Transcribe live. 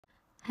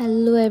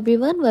Hello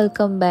everyone,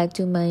 welcome back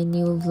to my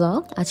new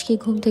blog. আজকে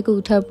ঘুম থেকে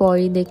ওঠার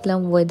পরই দেখলাম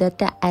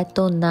ওয়েদারটা এত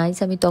নাইস।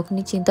 আমি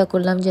তখনই চিন্তা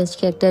করলাম যে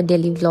আজকে একটা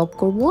ডেলি ব্লগ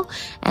করবো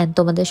অ্যান্ড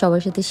তোমাদের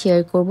সবার সাথে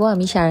শেয়ার করব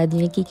আমি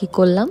সারাদিনে কি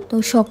করলাম। তো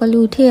সকালে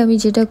উঠে আমি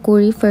যেটা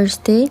করি,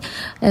 ফার্স্টে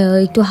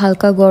একটু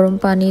হালকা গরম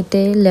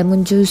পানিতে লেমন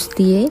জুস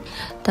দিয়ে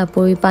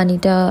তারপর ওই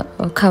পানিটা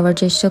খাওয়ার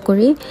চেষ্টা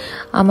করি।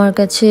 আমার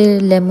কাছে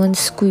লেমন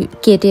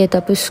কেটে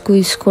তারপর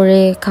স্কুইজ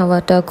করে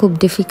খাওয়াটা খুব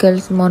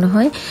ডিফিকাল্ট মনে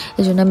হয়,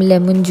 এজন্য আমি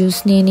লেমন জুস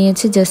নিয়ে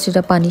নিয়েছি। জাস্ট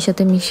এটা পানির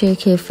সাথে মিশিয়ে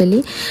খেয়ে ফেলি।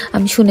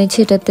 আমি শুনেছি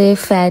এটাতে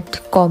ফ্যাট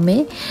কমে,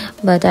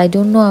 বাট আই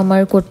ডোন্ট নো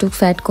আমার কতটুকু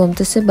ফ্যাট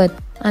কমতেছে, but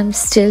I am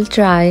still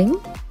trying.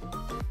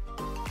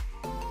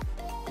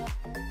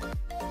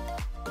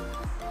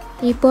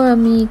 এরপর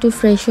আমি একটু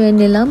ফ্রেশ হয়ে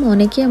নিলাম।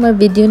 অনেকেই আমার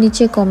ভিডিও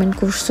নিচে কমেন্ট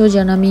করছো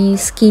যেন আমি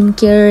স্কিন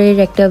কেয়ারের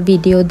একটা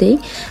ভিডিও দেই।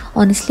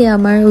 অনেস্টলি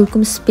আমার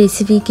ওরকম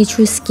স্পেসিফিক কিছু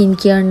স্কিন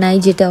কেয়ার নাই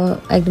যেটা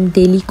একদম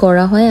ডেইলি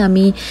করা হয়।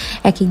 আমি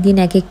এক এক দিন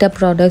এক একটা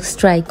প্রোডাক্টস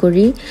ট্রাই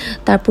করি।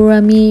 তারপর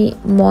আমি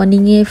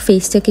মর্নিংয়ে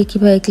ফেসটাকে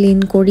কীভাবে ক্লিন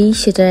করি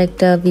সেটার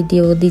একটা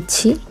ভিডিও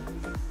দিচ্ছি।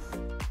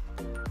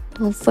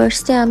 তো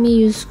ফার্স্টে আমি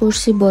ইউজ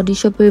করছি বডি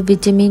শপের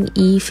ভিটামিন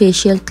ই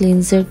ফেশিয়াল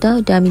ক্লিনজারটা,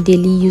 ওটা আমি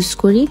ডেলি ইউজ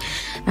করি।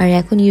 আর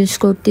এখন ইউজ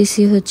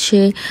করতেছি হচ্ছে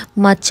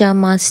মাচা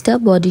মাছটা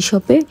বডি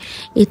শপের।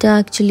 এটা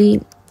অ্যাকচুয়ালি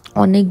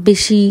অনেক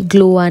বেশি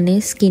গ্লো আনে,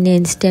 স্কিনে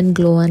ইনস্ট্যান্ট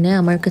গ্লো আনে।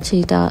 আমার কাছে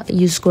এটা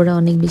ইউজ করে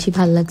অনেক বেশি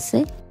ভালো লাগছে।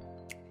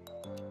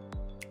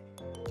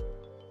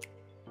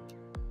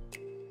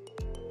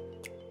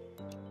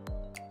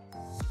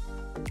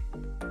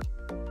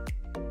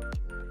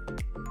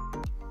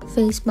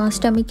 ফেস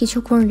মাস্কটা আমি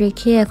কিছুক্ষণ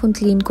রেখে এখন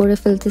ক্লিন করে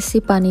ফেলতেছি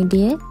পানি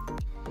দিয়ে।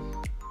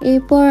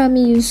 এরপর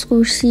আমি ইউজ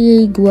করছি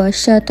এই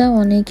গুয়াশাটা।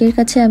 অনেকের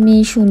কাছে আমি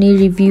শুনি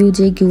রিভিউ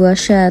যে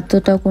গুয়াশা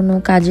এতটা কোনো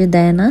কাজে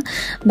দেয় না,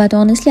 বাট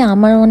অনেস্টলি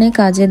আমার অনেক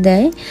কাজে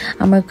দেয়।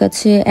 আমার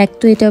কাছে এক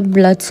তো এটা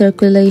ব্লাড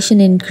সার্কুলেশন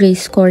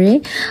ইনক্রিজ করে,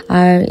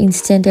 আর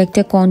ইনস্ট্যান্ট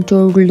একটা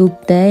কন্ট্রোল লুক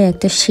দেয়,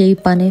 একটা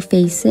শেপ আনে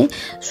ফেসে।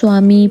 সো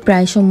আমি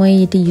প্রায় সময়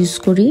এটা ইউজ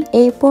করি।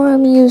 এরপর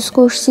আমি ইউজ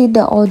করছি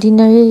দ্য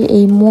অর্ডিনারির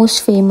এই মোস্ট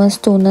ফেমাস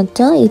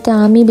টোনারটা। এটা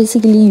আমি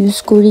বেসিক্যালি ইউজ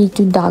করি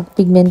একটু ডার্ক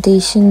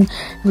পিগমেন্টেশন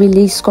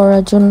রিলিজ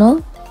করার জন্য।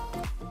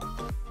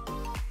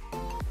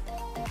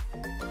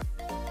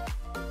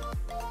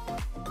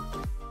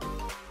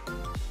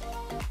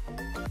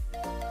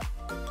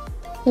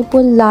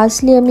 এরপর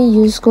লাস্টলি আমি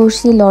ইউজ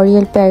করছি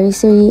লরিয়াল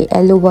প্যারিসের এই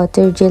অ্যালো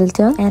ওয়াটার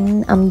জেলটা। And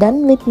I am done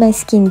with my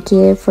skin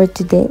care for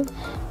today.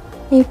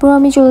 এরপর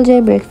আমি চলে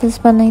যাই ব্রেকফাস্ট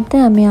বানাইতে।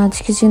 আমি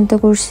আজকে চিন্তা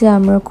করছি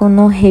আমরা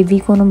কোনো হেভি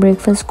কোনো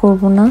ব্রেকফাস্ট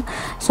করব না।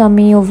 সো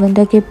আমি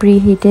ওভেনটাকে প্রি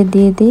হিটে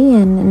দিয়ে দিই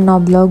অ্যান্ড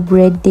নবলক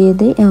ব্রেড দিয়ে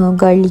দিই,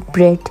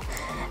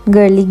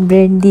 গার্লিক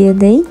ব্রেড দিয়ে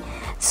দিই।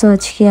 সো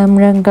আজকে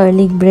আমরা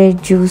গার্লিক ব্রেড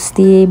জুস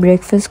দিয়ে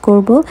ব্রেকফাস্ট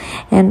করব।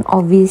 অ্যান্ড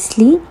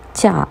অবভিয়াসলি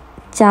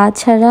চা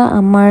ছাড়া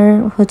আমার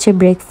হচ্ছে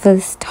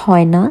ব্রেকফাস্ট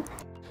হয় না।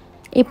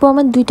 এরপর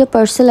আমার 2টা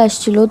পার্সেল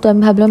আসছিল, তো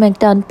আমি ভাবলাম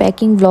একটা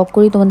আনপ্যাকিং ব্লগ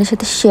করি, তোমাদের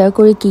সাথে শেয়ার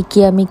করি কি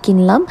আমি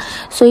কিনলাম।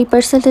 সো এই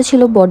পার্সেলটা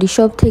ছিল বডি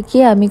শপ থেকে।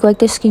 আমি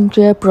কয়েকটা স্কিন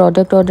কেয়ার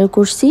প্রোডাক্ট অর্ডার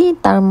করছি,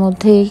 তার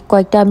মধ্যে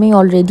কয়েকটা আমি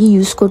অলরেডি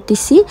ইউজ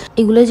করতেছি।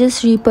 এগুলো জাস্ট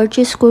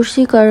রিপারচেস করছি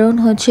কারণ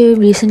হচ্ছে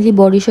রিসেন্টলি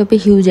বডি শপে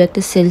হিউজ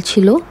একটা সেল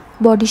ছিল।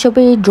 বডি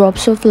শপের এই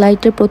ড্রপস অফ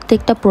লাইটের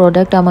প্রত্যেকটা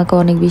প্রোডাক্ট আমাকে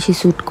অনেক বেশি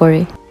স্যুট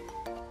করে।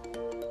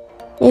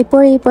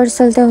 এরপর এই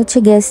পার্সেলটা হচ্ছে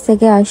গ্যাস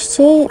থেকে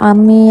আসছে।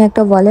 আমি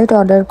একটা ওয়ালেট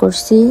অর্ডার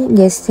করছি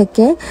গ্যাস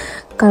থেকে,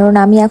 কারণ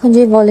আমি এখন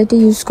যে ওয়ালেটে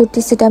ইউজ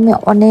করতেছি সেটা আমি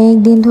অনেক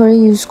দিন ধরে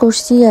ইউজ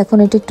করছি। এখন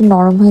এটা একটু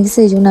নরম হয়ে গেছে,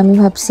 এই জন্য আমি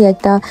ভাবছি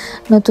একটা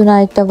নতুন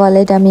আরেকটা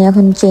ওয়ালেট আমি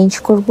এখন চেঞ্জ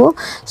করব।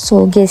 সো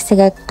গ্যাস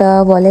থেকে একটা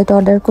ওয়ালেট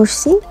অর্ডার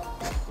করছি।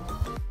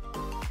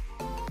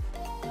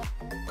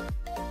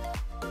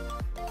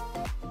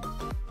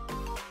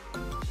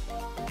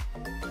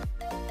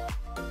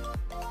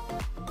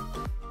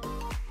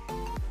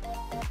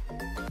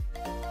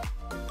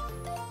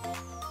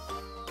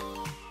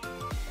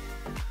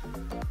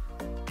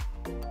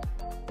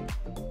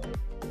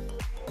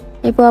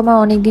 এরপর আমার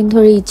অনেকদিন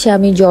ধরে ইচ্ছে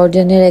আমি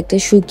জর্ডানের একটা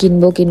শু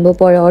কিনবো,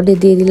 পরে অর্ডার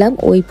দিয়ে দিলাম।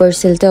 ওই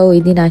পার্সেলটা ওই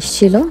দিন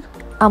আসছিল।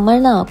 আমার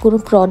না কোনো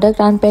প্রোডাক্ট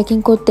আনপ্যাকিং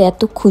করতে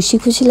এত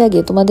খুশি লাগে।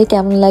 তোমাদের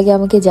কেমন লাগে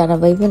আমাকে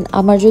জানাবো। ইভেন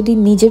আমার যদি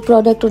নিজের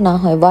প্রোডাক্টও না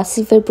হয়,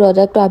 ওয়াসিফের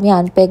প্রোডাক্টও আমি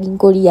আনপ্যাকিং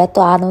করি এত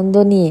আনন্দ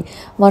নিয়ে,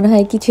 মনে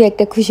হয় কিছু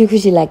একটা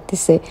খুশি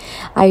লাগতেছে।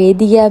 আর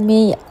এদিকে আমি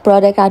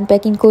প্রোডাক্ট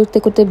আনপ্যাকিং করতে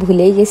করতে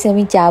ভুলেই গেছি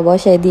আমি চা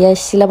বসায় দিয়ে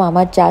আসছিলাম,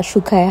 আমার চা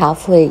শুকায় হাফ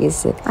হয়ে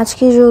গেছে।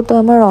 আজকে যেহেতু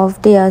আমার অফ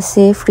ডে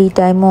আছে, ফ্রি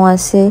টাইমও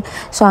আছে,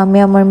 সো আমি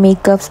আমার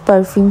মেকআপ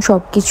পারফিউম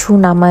সব কিছু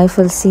নামায়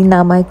ফেলছি।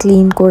 নামায়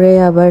ক্লিন করে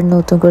আবার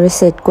নতুন করে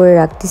সেট করে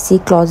রাখতেছি।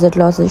 ক্লজেট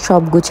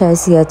সব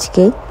গুছাইছি।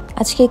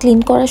 আজকে ক্লিন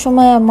করার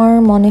সময় আমার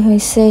মনে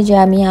হয়েছে যে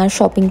আমি আর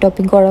শপিং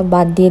করা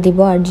বাদ দিয়ে দিব,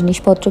 আর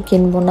জিনিসপত্র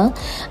কিনবো না।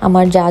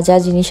 আমার যা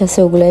জিনিস আছে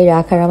ওগুলাই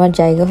রাখার আমার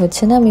জায়গা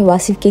হচ্ছে না। আমি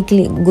ওয়াসিফকে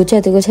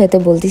গুছাইতে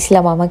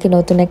বলতেছিলাম আমাকে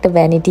নতুন একটা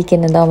ভ্যানিটি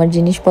কিনে দাও, আমার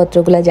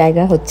জিনিসপত্রগুলো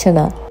জায়গা হচ্ছে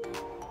না।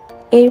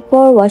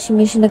 এরপর ওয়াশিং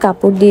মেশিনে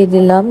কাপড় দিয়ে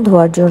দিলাম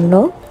ধোয়ার জন্য।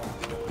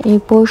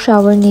 এরপর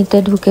শাওয়ার নিতে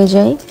ঢুকে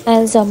যাই।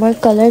 অ্যাজ আমার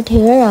কালারড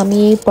হেয়ার আমি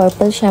এই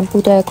পার্পল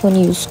শ্যাম্পুটা এখন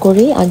ইউজ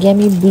করি। আগে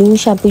আমি ব্লু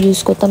শ্যাম্পু ইউজ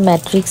করতাম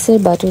ম্যাট্রিক্সের,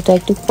 বাট ওটা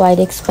একটু কোয়াইট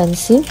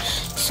এক্সপেন্সিভ,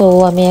 সো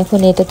আমি এখন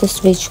এটাতে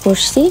সুইচ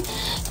করছি।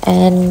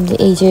 অ্যান্ড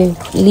এই যে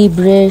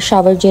লিব্রের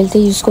শাওয়ার জেলটা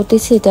ইউজ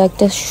করতেছি, এটা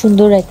একটা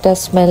সুন্দর একটা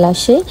স্মেল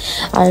আসে।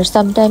 আর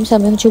সামটাইমস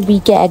আমি হচ্ছে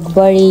উইকে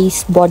একবার এই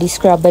বডি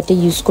স্ক্রাবারটা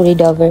ইউজ করি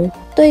ডাবের।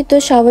 তো এই তো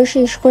শাওয়ার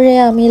শেষ করে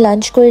আমি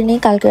লাঞ্চ করে নিই।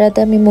 কালকে রাতে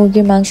আমি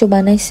মুরগির মাংস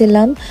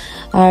বানাইছিলাম,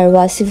 আর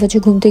ওয়াসিফ হচ্ছে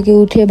ঘুম থেকে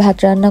উঠে ভাত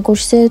রান্না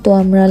করছে, তো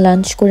আমরা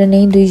লাঞ্চ করে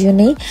নেই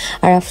দুইজনেই।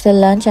 আর আফটার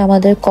লাঞ্চ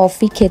আমাদের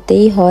কফি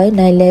খেতেই হয়,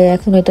 নাইলে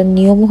এখন এটা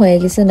নিয়ম হয়ে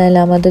গেছে, নাইলে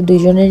আমাদের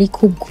দুইজনেরই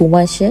খুব ঘুম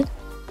আসে।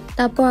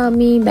 তারপর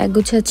আমি ব্যাগ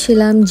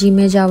গুছাচ্ছিলাম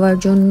জিমে যাওয়ার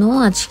জন্য।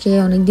 আজকে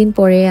অনেকদিন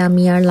পরে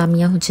আমি আর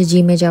লামিয়া হচ্ছে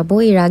জিমে যাব।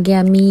 এর আগে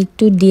আমি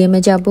একটু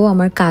ডিএমে যাব,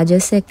 আমার কাজ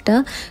আছে একটা,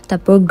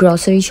 তারপর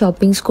গ্রসারি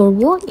শপিংস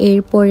করব,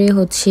 এরপরে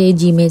হচ্ছে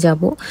জিমে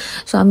যাব।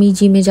 সো আমি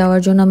জিমে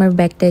যাওয়ার জন্য আমার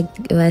ব্যাগটা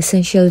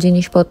এসেনশিয়াল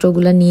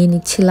জিনিসপত্রগুলো নিয়ে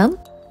নিচ্ছিলাম।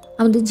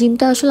 আমাদের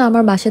জিমটা আসলে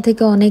আমার বাসা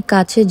থেকে অনেক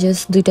কাছে,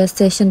 জাস্ট 2টা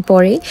স্টেশন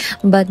পরে।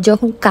 বাট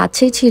যখন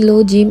কাছে ছিল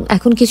জিম,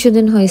 এখন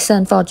কিছুদিন হয়েছে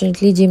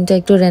আনফর্চুনেটলি জিমটা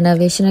একটু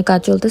রেনোভেশনের কাজ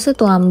চলতেছে,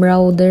 তো আমরা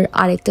ওদের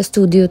আরেকটা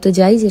স্টুডিওতে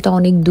যাই যেটা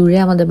অনেক দূরে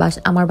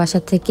আমার বাসা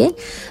থেকে।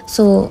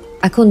 সো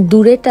এখন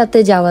দূরেরটাতে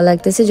যাওয়া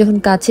লাগতেছে, যখন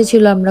কাছে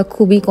ছিল আমরা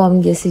খুবই কম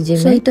গেছি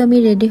জিমে। এই তো আমি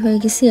রেডি হয়ে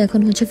গেছি, এখন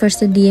হচ্ছে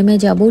ফার্স্টে ডিএমএ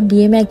যাব।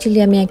 ডিএমএ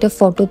অ্যাকচুয়ালি আমি একটা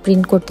ফটো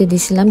প্রিন্ট করতে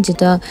দিছিলাম,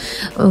 যেটা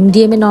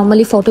ডিএমএ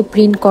নর্মালি ফটো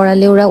প্রিন্ট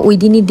করালে ওরা ওই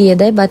দিনই দিয়ে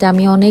দেয়, বাট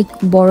আমি অনেক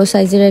বড়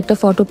সাইজের একটা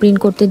ফটো প্রিন্ট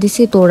করতে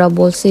দিছি, তো ওরা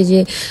বলছে যে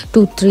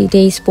 2-3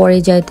 days পরে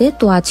যাইতে।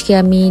 তো আজকে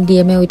আমি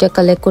ডিএমএ ওইটা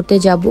কালেক্ট করতে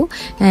যাব।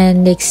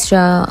 অ্যান্ড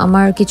এক্সট্রা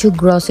আমার কিছু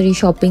গ্রসারি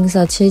শপিংস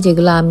আছে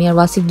যেগুলো আমি আর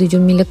ওয়াসিফ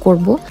দুজন মিলে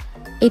করব।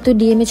 এই তো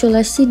ডিএমএ চলে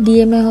আসছি।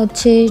 ডিএমএ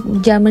হচ্ছে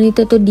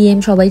জার্মানিতে তো ডিএম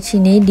সবাই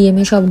চিনেই।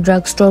 ডিএমএ সব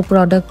ড্রাগ স্টোর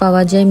প্রোডাক্ট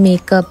পাওয়া যায়,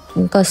 মেকআপ,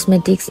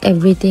 কসমেটিক্স,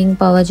 এভরিথিং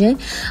পাওয়া যায়।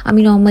 আমি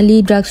নর্মালি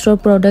ড্রাগ স্টোর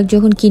প্রোডাক্ট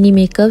যখন কিনি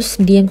মেকআপস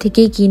ডিএম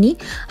থেকেই কিনি।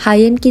 হাই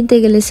এন্ড কিনতে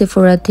গেলে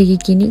সেফোরা থেকে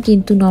কিনি,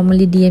 কিন্তু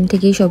নর্মালি ডিএম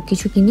থেকেই সব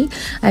কিছু কিনি।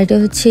 আর এটা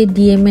হচ্ছে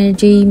ডিএমের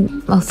যেই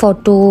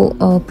ফটো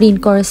প্রিন্ট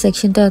করার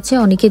সেকশনটা আছে,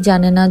 অনেকে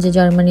জানে না যে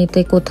জার্মানিতে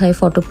কোথায়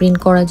ফটো প্রিন্ট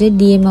করা যায়।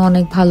 ডিএমে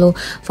অনেক ভালো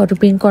ফটো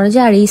প্রিন্ট করা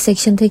যায়। আর এই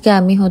সেকশন থেকে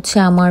আমি হচ্ছে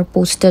আমার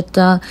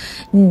পোস্টারটা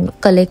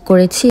কালেক্ট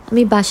করেছি।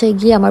 আমি বাসায়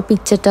গিয়ে আমার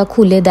পিকচারটা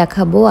খুলে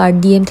দেখাবো, আর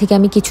ডিএম থেকে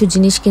আমি কিছু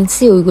জিনিস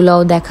কিনছি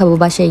ওইগুলোও দেখাবো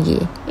বাসায়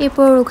গিয়ে।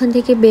 এরপর ওখান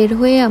থেকে বের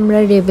হয়ে আমরা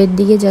রেভের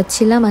দিকে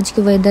যাচ্ছিলাম। আজকে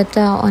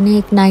ওয়েদারটা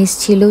অনেক নাইস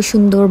ছিল,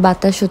 সুন্দর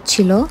বাতাস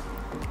হচ্ছিল।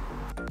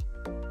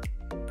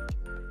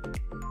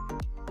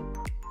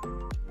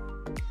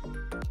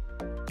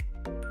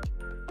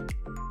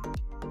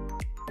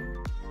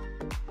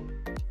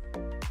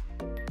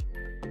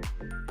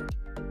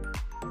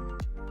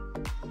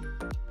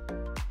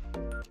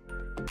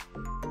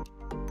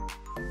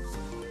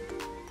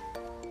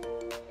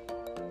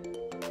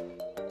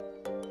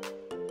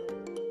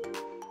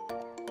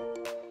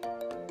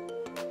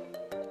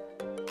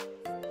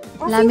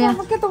 লামিয়া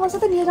আমাকে তোমার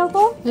সাথে নিয়ে যাও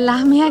তো।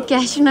 লামিয়া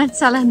ক্যাশনাট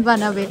সালাদ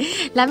বানাবে।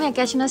 লামিয়া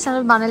ক্যাশনাট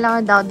সালাদ বানালে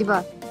আমার দাও দিবা?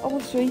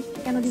 অবশ্যই,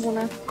 কেন দিব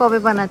না। কবে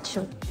বানাচ্ছ?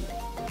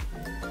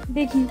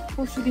 দেখি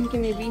পরশুদিনকে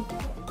মেবি।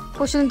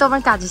 পরশুদিন তো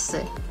আমার কাজ আছে।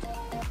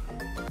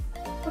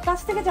 তো কাজ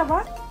থেকে যাবা?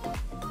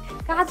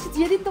 কাজ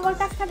যেদিন তোমার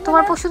কাজ থাকবে।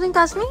 তোমার পরশুদিন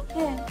কাজ নেই?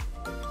 হ্যাঁ।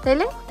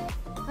 তাইলে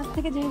কাজ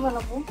থেকে যেই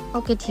বানাবো।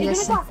 ওকে ঠিক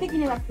আছে। তো আজকে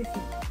কিনে রাখতেছি।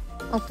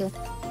 ওকে।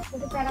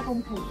 তো প্যারা কম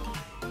খাই।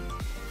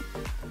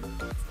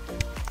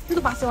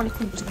 কিন্তু বাসে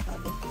অনেকক্ষণ বসতে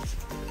পারবে।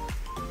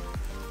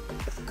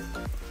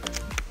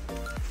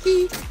 কি?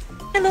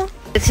 হ্যালো।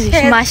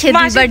 মাসে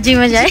 2বার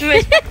জিমে যায়।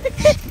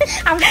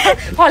 আমরা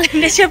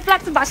হল্যান্ডের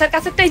প্লাস বাসার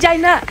কাছেটাই যাই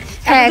না।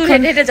 হ্যাঁ, এখন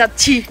হেঁটে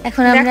যাচ্ছি।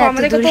 এখন আমরা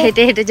এত দূর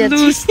হেঁটে হেঁটে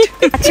যাচ্ছি।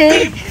 আচ্ছা,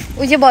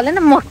 ওই যে বলে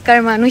না মক্কার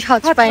মানুষ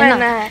হজ পায় না,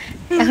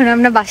 এখন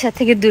আমরা বাসা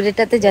থেকে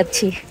দূরেটাতে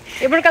যাচ্ছি।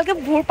 এবার কালকে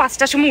ভোর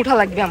 5টার সময় উঠা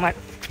লাগবে আমার।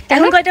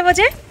 এখন কয়টা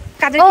বাজে?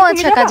 ও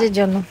আচ্ছা, কাজের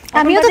জন্য।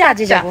 আমিও তো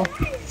কাজে যাব,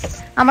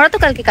 আমারও তো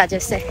কালকে কাজ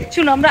আছে।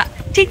 শুনো, আমরা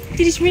ঠিক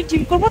 30 মিনিট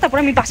জিম করবো, তারপর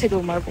আমি বাসায়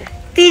দৌড় মারবো।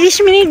 30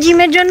 মিনিট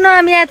জিমের জন্য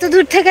আমি এত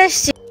দূর থেকে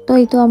আসছি। তো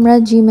এই তো আমরা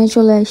জিমে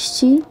চলে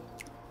আসছি।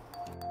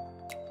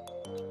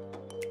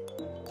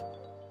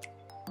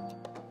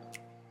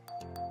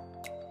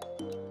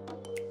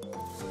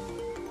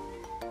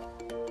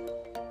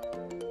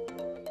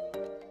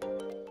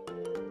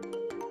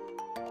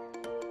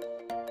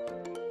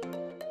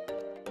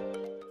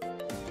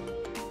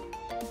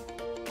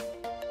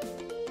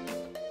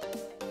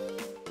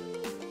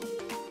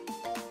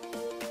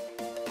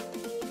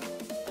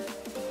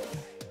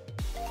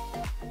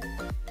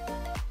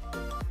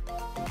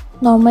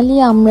 নর্মালি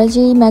আমরা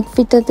যেই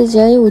ম্যাকফিটাতে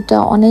যাই ওটা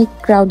অনেক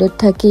ক্রাউডেড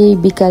থাকে এই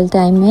বিকাল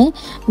টাইমে,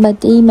 বাট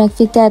এই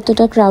ম্যাকফিটা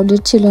এতটা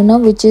ক্রাউডেড ছিল না,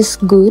 উইচ ইজ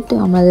গুড।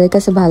 আমাদের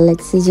কাছে ভালো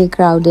লাগছে যে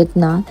ক্রাউডেড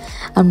না।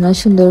 আমরা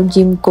সুন্দর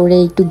জিম করে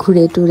একটু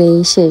ঘুরে টুরে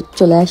এসে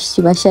চলে আসছি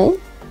বাসায়।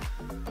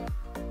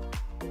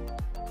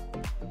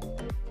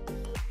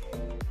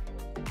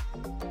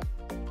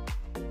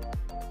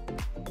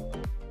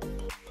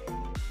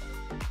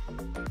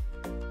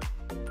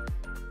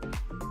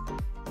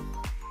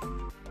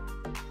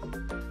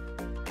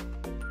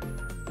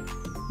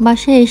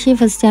 বাসায় এসে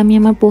ফার্স্টে আমি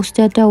আমার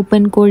পোস্টারটা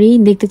ওপেন করি,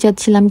 দেখতে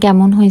চাচ্ছিলাম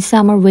কেমন হয়েছে।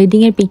 আমার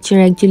ওয়েডিংয়ের পিকচার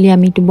অ্যাকচুয়ালি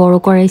আমি একটু বড়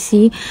করাইছি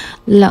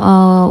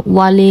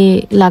ওয়ালে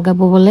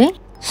লাগাবো বলে।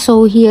 So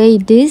here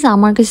it is.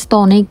 আমার কাছে তো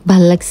অনেক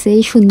ভালো লাগছে,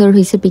 সুন্দর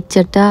হয়েছে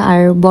পিকচারটা, আর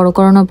বড়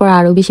করানোর পর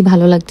আরও বেশি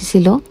ভালো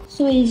লাগতেছিল।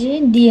 সো এই যে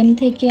ডিএম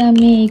থেকে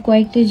আমি এই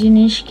কয়েকটা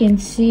জিনিস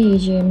কিনছি। এই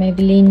যে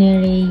ম্যাবলিনের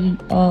এই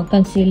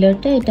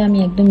কনসিলারটা, এটা আমি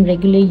একদম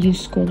রেগুলার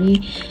ইউজ করি।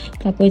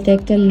 তারপর এটা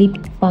একটা লিপ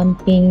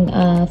পাম্পিং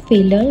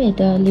ফিলার,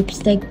 এটা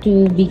লিপসটা একটু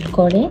উইক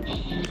করে।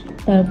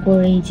 তারপর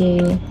এই যে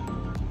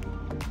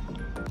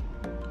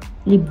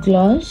লিপ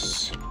গ্লস,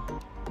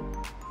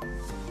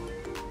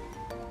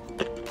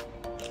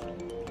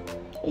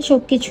 এসব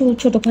কিছু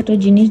ছোটোখাটো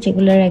জিনিস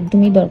যেগুলোর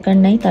একদমই দরকার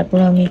নাই, তারপর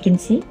আমি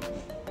কিনছি।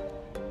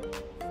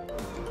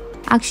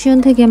 আকশন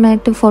থেকে আমি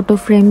একটা ফটো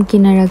ফ্রেম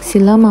কিনে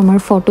রাখছিলাম, আমার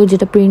ফটো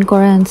যেটা প্রিন্ট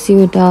করা আনছি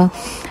ওইটা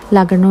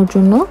লাগানোর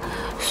জন্য।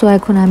 সো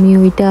এখন আমি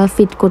ওইটা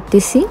ফিট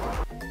করতেছি।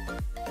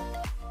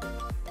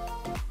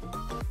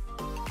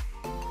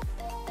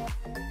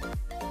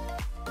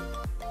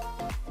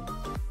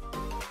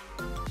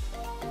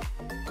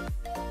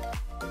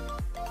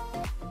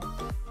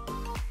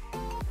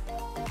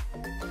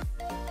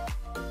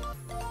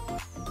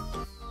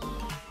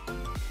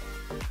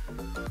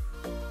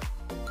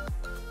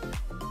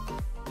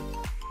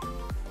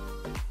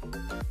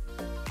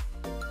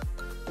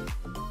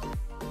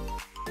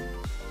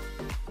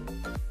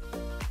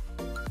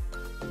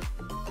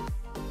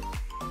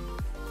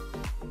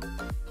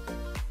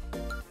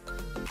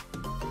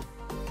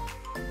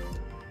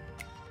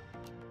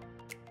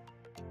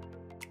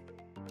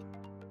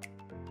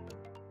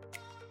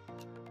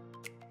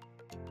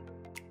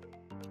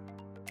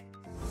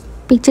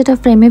 পিকচারটা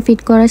ফ্রেমে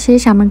ফিট করা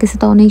শেষ, আমার কাছে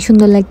তো অনেক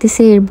সুন্দর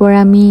লাগতেছে। এরপর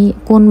আমি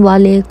কোন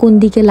ওয়ালে কোন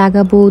দিকে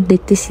লাগাবো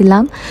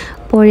দেখতেছিলাম।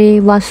 পরে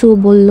ওয়াসু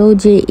বলল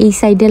যে এই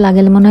সাইডে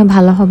লাগালে মনে হয়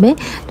ভালো হবে,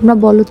 তোমরা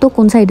বলো তো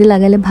কোন সাইডে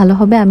লাগালে ভালো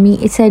হবে। আমি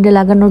এই সাইডে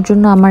লাগানোর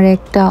জন্য আমার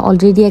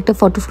অলরেডি একটা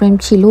ফটো ফ্রেম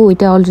ছিল,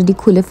 ওইটা অলরেডি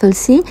খুলে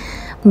ফেলছি।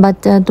 বাট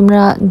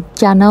তোমরা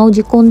জানাও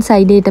যে কোন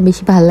সাইডে এটা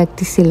বেশি ভালো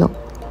লাগতেছিল।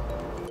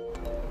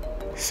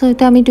 সো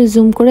এটা আমি একটু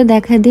জুম করে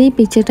দেখা দিই।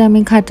 পিকচারটা আমি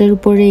খাটের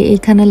উপরে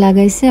এখানে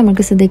লাগাইছি, আমার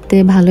কাছে দেখতে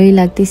ভালোই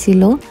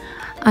লাগতেছিল।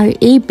 আর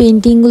এই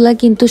পেন্টিংগুলো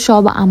কিন্তু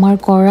সব আমার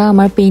করা,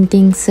 আমার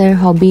পেন্টিংসের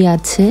হবি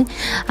আছে।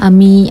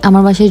 আমি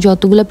আমার বাসায়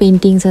যতগুলো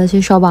পেন্টিংস আছে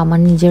সব আমার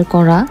নিজের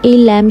করা। এই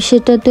ল্যাম্প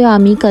শেডটাতেও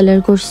আমি কালার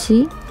করছি।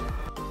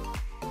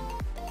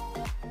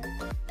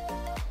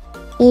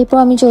 এরপর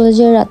আমি চলে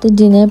যাই রাতে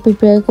ডিনার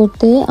প্রিপেয়ার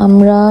করতে।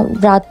 আমরা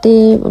রাতে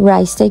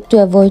রাইসটা একটু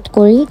অ্যাভয়েড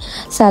করি,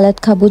 স্যালাড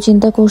খাবো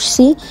চিন্তা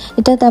করছি।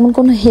 এটা তেমন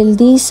কোনো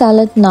হেলদি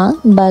স্যালাড না,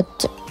 বাট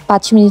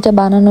 5 মিনিটে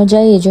বানানো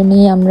যায়, এই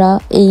জন্যই আমরা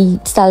এই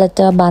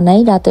স্যালাডটা বানাই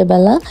রাতের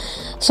বেলা।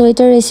 সো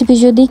এটার রেসিপি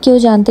যদি কেউ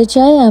জানতে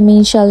চায় আমি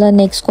ইনশাল্লাহ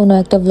নেক্সট কোনো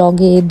একটা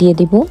ব্লগে দিয়ে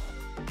দিব।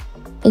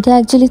 এটা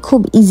অ্যাকচুয়ালি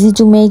খুব ইজি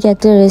টু মেক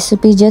একটা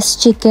রেসিপি। জাস্ট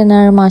চিকেন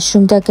আর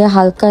মাশরুমটাকে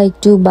হালকা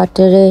একটু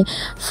বাটারে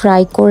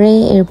ফ্রাই করে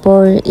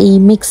এরপর এই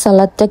মিক্স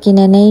সালাদটা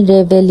কিনে নেই,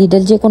 রেভে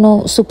লিডল যে কোনো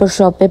সুপার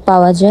শপে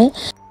পাওয়া যায়।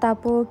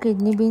 তারপর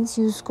কিডনি বিনস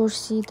ইউজ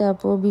করছি,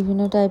 তারপর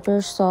বিভিন্ন টাইপের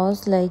sauce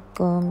like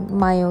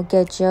mayo,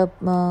 ketchup,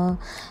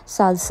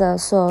 salsa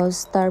sauce,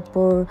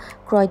 তারপর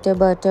ক্রয়টা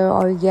বাটার,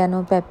 অরিগ্যানো,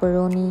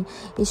 পেপারোনি,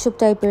 এসব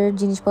টাইপের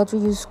জিনিসপত্র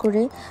ইউজ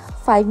করে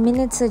 5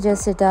 মিনিটসে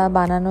জাস্ট এটা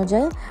বানানো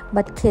যায়।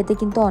 বাট খেতে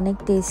কিন্তু অনেক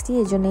টেস্টি,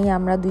 এজন্যই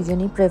আমরা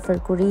দুজনেই প্রেফার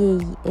করি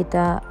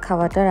এটা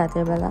খাওয়াটা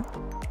রাতের বেলা।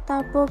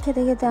 তারপর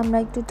খেতে খেতে আমরা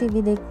একটু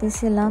টিভি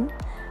দেখতেছিলাম।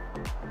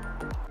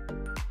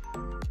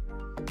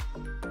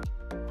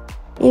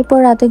 এরপর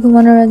রাতে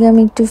ঘুমানোর আগে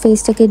আমি একটু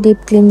ফেসটাকে ডিপ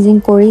ক্লিনজিং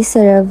করি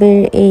সেরাভের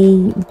এই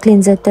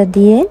ক্লিনজারটা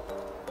দিয়ে।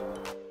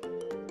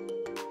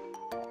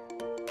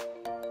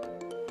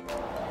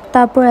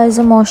 তারপর অ্যাজ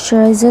এ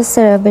ময়শ্চারাইজার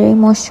সেরাভের এই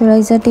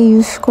ময়শ্চারাইজারটা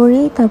ইউজ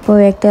করি। তারপর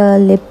একটা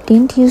লিপ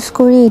টিন্ট ইউজ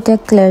করি, এটা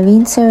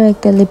ক্ল্যারিন্সের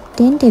একটা লিপ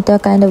টিন্ট, এটা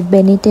কাইন্ড অফ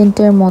বেনি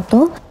টিন্টের মতো।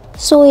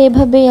 সো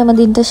এভাবেই আমার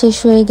দিনটা শেষ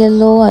হয়ে গেল।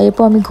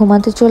 এরপর আমি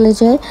ঘুমাতে চলে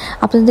যাই।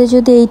 আপনাদের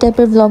যদি এই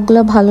টাইপের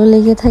ব্লগগুলো ভালো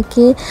লেগে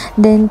থাকে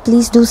দেন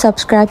please do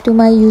subscribe to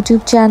my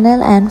YouTube channel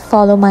and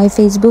follow my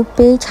Facebook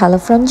page Hallo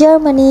from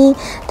Germany.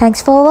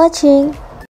 Thanks for watching.